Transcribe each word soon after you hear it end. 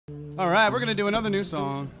All right, we're gonna do another new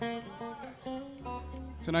song.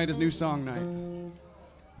 Tonight is new song night.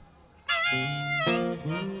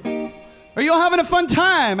 Are you all having a fun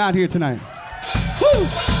time out here tonight? Woo!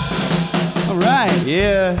 All right.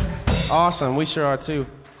 Yeah, awesome. We sure are too.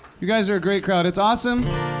 You guys are a great crowd. It's awesome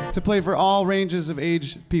to play for all ranges of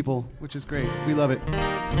age people, which is great. We love it.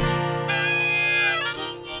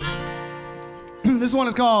 This one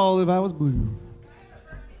is called If I Was Blue.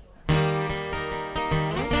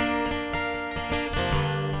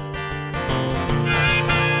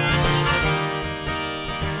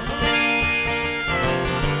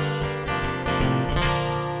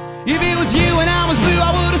 If it was you and I was blue,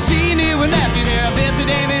 I would have seen you and left you there. I bet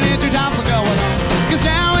today that intertimes are going on. Cause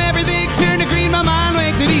now everything turned to green, my mind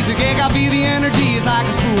makes it easy cake. I feel the energy is like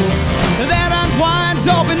a spool that unwinds,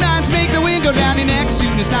 open nights make the wind go down your neck.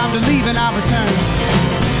 Soon it's time to leave and I return.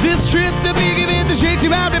 This trip, the big event, the shakes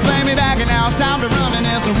you out to play me back, and now it's time to run and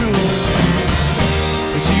there's a rule.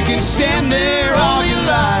 But you can stand there all your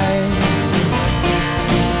life.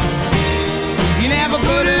 You never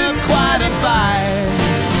put up quite a fight.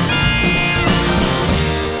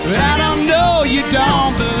 But I don't know, you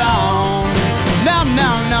don't belong. No,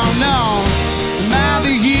 no, no, no. Now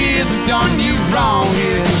the years have done you wrong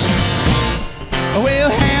here.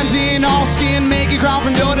 Well, hands in all skin, make you crawl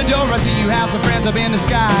from door to door. I see you have some friends up in the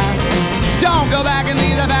sky. Don't go back and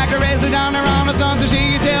leave the back, erase it down around the sun. So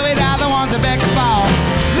she can tell me now the ones that beg to fall.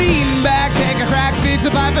 Lean back, take a crack, fix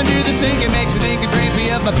a pipe under the sink. It makes me think it drains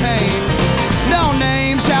me of my pain. No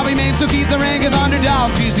name shall be named, so keep the rank of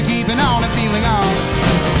underdog. Choose to keep it on and feeling on.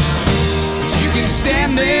 You can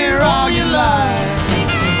stand there all your life.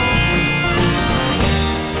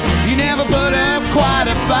 You never put up quite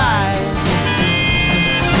a fight.